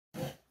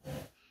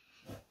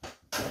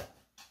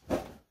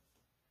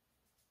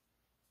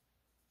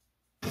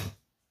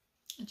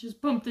just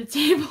bumped the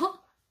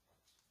table.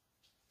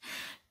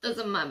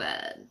 That's my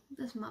bad.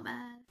 That's my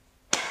bad.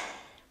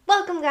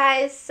 Welcome,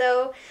 guys.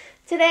 So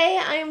today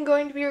I am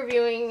going to be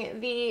reviewing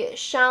the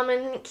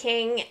Shaman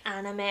King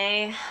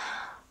anime.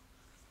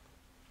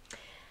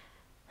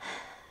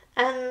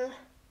 And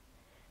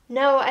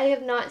no, I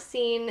have not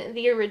seen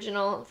the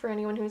original, for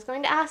anyone who's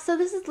going to ask. So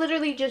this is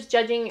literally just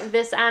judging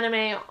this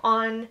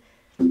anime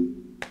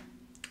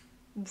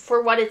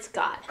for what it's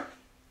got.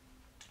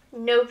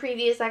 No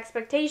previous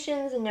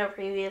expectations and no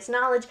previous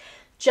knowledge,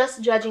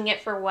 just judging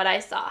it for what I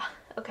saw,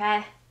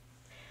 okay?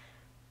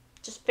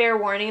 Just fair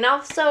warning. And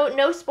also,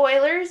 no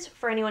spoilers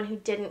for anyone who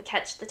didn't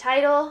catch the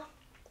title.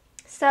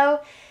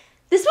 So,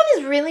 this one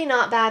is really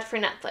not bad for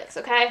Netflix,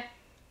 okay?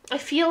 I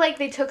feel like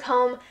they took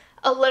home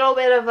a little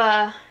bit of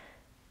a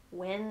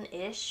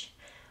win-ish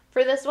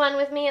for this one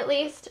with me, at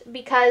least,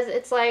 because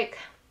it's like,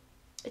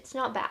 it's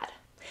not bad.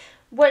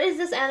 What is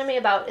this anime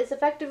about? It's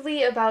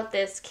effectively about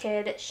this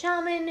kid,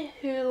 Shaman,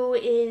 who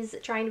is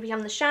trying to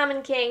become the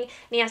Shaman King, and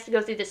he has to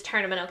go through this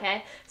tournament,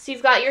 okay? So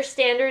you've got your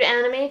standard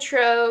anime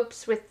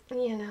tropes with,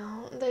 you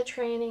know, the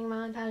training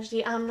montage,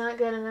 the I'm not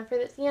good enough for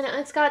this, you know,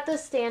 it's got the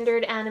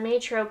standard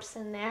anime tropes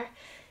in there.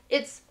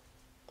 It's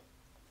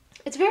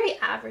very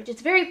average.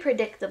 It's very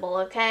predictable,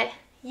 okay?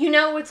 You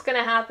know what's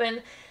gonna happen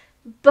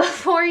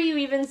before you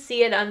even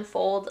see it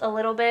unfold a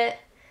little bit.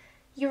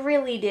 You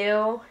really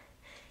do.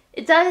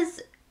 It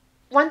does.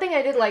 One thing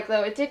I did like,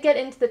 though, it did get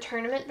into the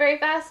tournament very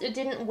fast. It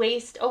didn't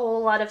waste a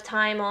whole lot of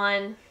time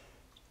on,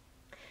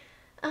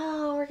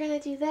 oh, we're going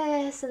to do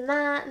this and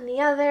that and the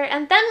other,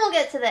 and then we'll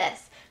get to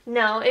this.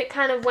 No, it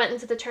kind of went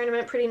into the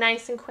tournament pretty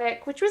nice and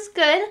quick, which was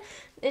good.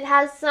 It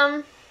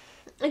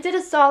did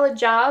a solid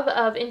job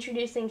of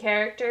introducing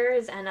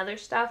characters and other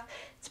stuff.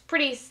 It's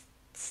pretty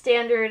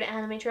standard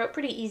anime trope,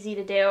 pretty easy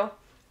to do.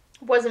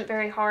 Wasn't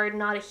very hard,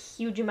 not a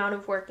huge amount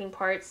of working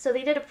parts, so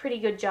they did a pretty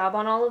good job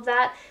on all of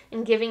that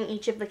and giving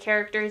each of the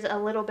characters a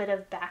little bit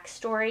of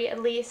backstory,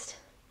 at least.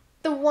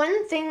 The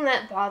one thing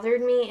that bothered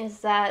me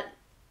is that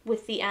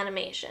with the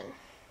animation,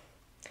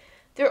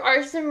 there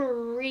are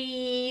some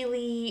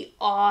really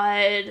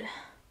odd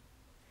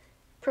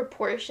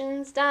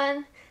proportions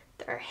done.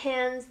 There are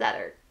hands that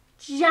are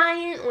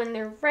giant when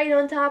they're right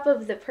on top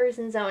of the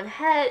person's own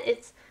head.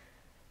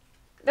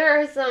 There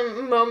are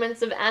some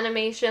moments of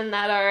animation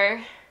that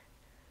are,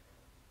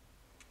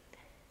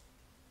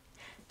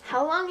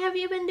 how long have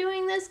you been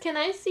doing this? Can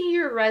I see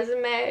your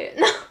resume?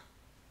 No.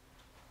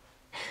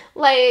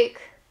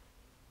 Like,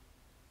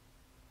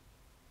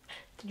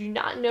 did you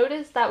not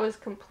notice that was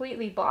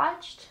completely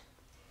botched?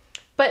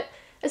 But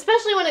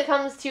especially when it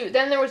comes to,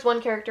 then there was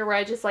one character where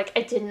I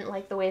didn't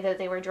like the way that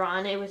they were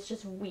drawn. It was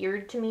just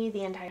weird to me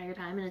the entire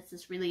time, and it's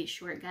this really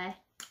short guy.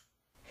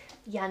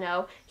 Yeah,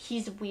 no,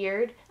 he's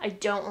weird. I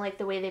don't like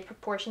the way they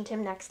proportioned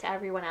him next to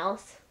everyone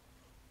else.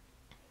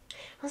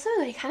 Also,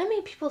 they kind of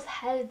made people's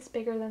heads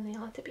bigger than they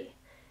ought to be,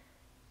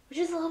 which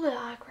is a little bit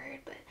awkward,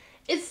 but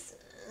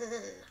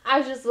I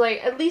was just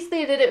like, at least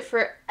they did it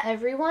for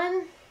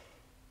everyone.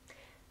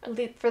 At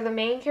least for the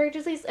main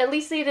characters, at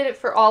least they did it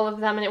for all of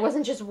them, and it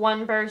wasn't just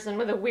one person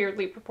with a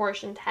weirdly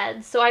proportioned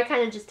head. So I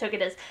kind of just took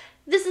it as,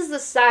 this is the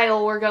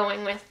style we're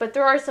going with, but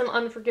there are some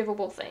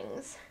unforgivable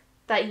things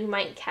that you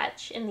might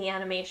catch in the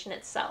animation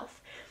itself.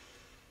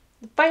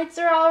 The fights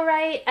are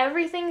alright,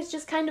 everything's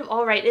just kind of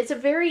alright. It's a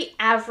very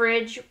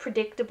average,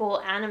 predictable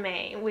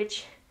anime,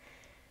 which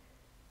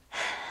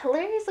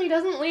hilariously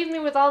doesn't leave me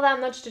with all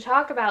that much to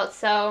talk about,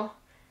 so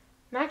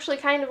I'm actually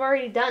kind of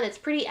already done. It's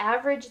pretty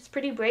average, it's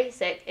pretty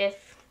basic.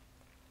 If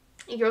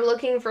you're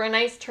looking for a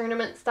nice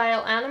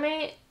tournament-style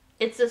anime,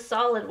 it's a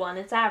solid one.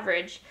 It's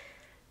average.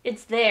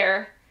 It's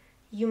there.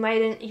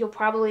 You'll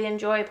probably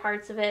enjoy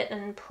parts of it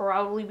and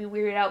probably be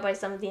weirded out by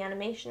some of the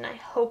animation. I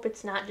hope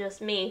it's not just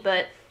me,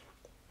 but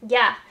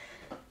yeah,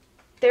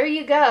 there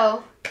you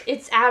go.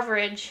 It's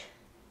average.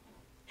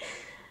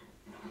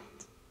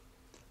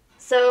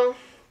 So,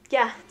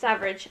 yeah, it's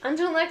average.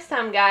 Until next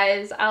time,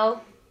 guys,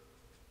 I'll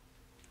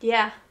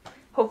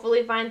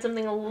hopefully find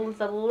something with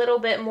a little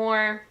bit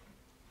more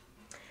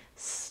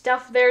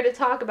stuff there to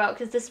talk about,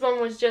 because this one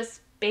was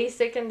just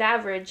basic and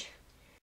average.